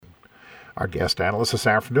Our guest analyst this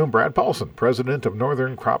afternoon, Brad Paulson, president of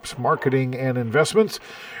Northern Crops Marketing and Investments.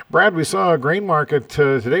 Brad, we saw a grain market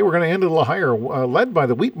today. We're going to end a little higher, led by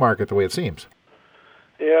the wheat market, the way it seems.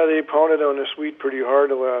 Yeah, they pounded on this wheat pretty hard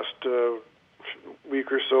the last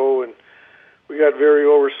week or so, and we got very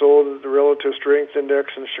oversold. The relative strength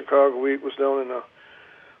index in Chicago wheat was down in the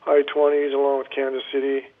high 20s along with Kansas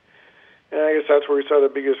City. And I guess that's where we saw the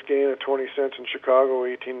biggest gain of 20 cents in Chicago,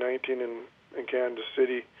 18.19 in Kansas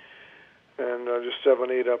City, and just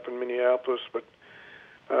 7.8 up in Minneapolis. But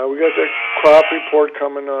we got that crop report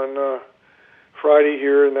coming on Friday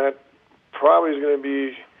here, and that probably is going to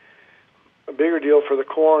be a bigger deal for the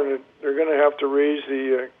corn. They're going to have to raise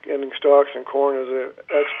the ending stocks in corn as the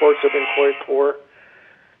exports have been quite poor.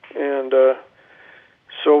 And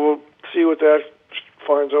so we'll see what that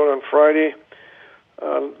finds out on Friday.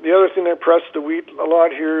 The other thing that pressed the wheat a lot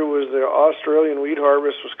here was the Australian wheat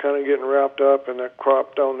harvest was kind of getting wrapped up, and the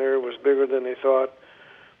crop down there was bigger than they thought,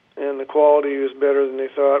 and the quality was better than they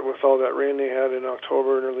thought with all that rain they had in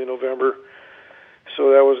October and early November. So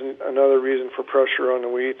that was another reason for pressure on the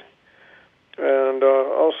wheat. And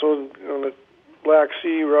also on the Black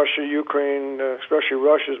Sea, Russia, Ukraine, especially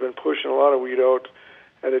Russia, has been pushing a lot of wheat out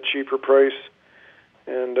at a cheaper price,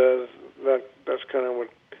 and that's kind of what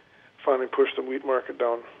finally pushed the wheat market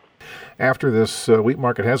down. After this wheat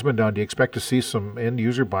market has been down, do you expect to see some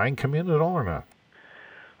end-user buying come in at all or not?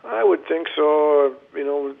 I would think so.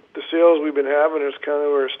 The sales we've been having is kind of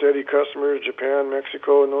our steady customers, Japan,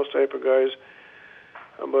 Mexico, and those type of guys.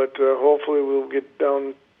 But hopefully we'll get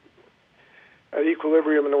down at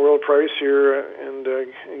equilibrium in the world price here and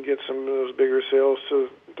get some of those bigger sales to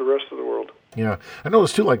the rest of the world. Yeah, I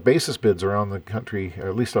noticed too, like basis bids around the country,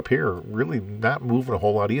 at least up here, really not moving a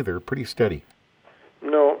whole lot either. Pretty steady.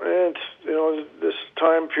 No, and it's this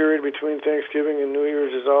time period between Thanksgiving and New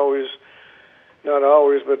Year's is always, not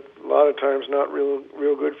always, but a lot of times not real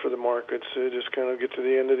good for the markets. They just kind of get to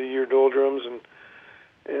the end of the year doldrums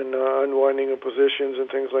and unwinding of positions and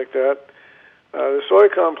things like that. The soy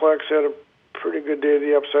complex had a pretty good day to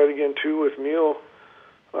the upside again too, with meal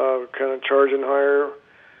kind of charging higher.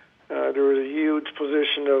 There was a huge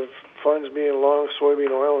position of funds being long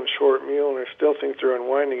soybean oil and short meal, and I still think they're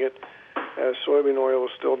unwinding it, as soybean oil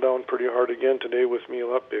is still down pretty hard again today with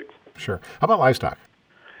meal up big. Sure. How about livestock?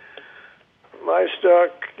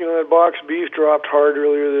 Livestock, that box beef dropped hard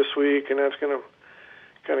earlier this week, and that's going to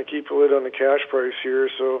kind of keep a lid on the cash price here.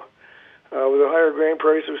 So with a higher grain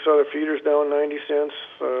price, we saw the feeders down 90 cents.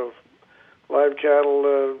 Live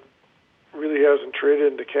cattle really hasn't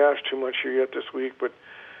traded into cash too much here yet this week, but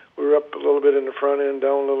we were up a little bit in the front end,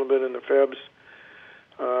 down a little bit in the febs.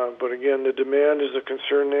 But again, the demand is a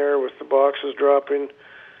concern there with the boxes dropping.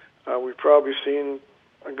 We've probably seen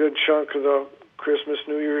a good chunk of the Christmas,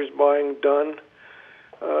 New Year's buying done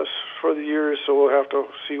for the year, so we'll have to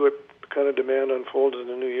see what kind of demand unfolds in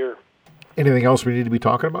the new year. Anything else we need to be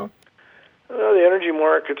talking about? The energy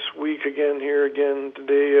market's weak again here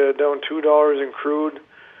today, down $2 in crude.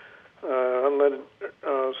 Unleaded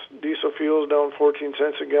diesel fuel is down 14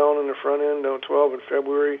 cents a gallon in the front end, down 12 in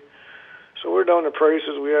February. So we're down to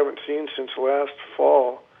prices we haven't seen since last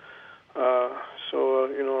fall.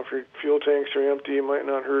 If your fuel tanks are empty, it might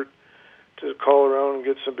not hurt to call around and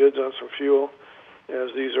get some bids on some fuel, as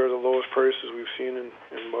these are the lowest prices we've seen in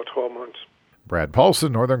about 12 months. Brad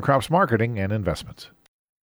Paulson, Northern Crops Marketing and Investments.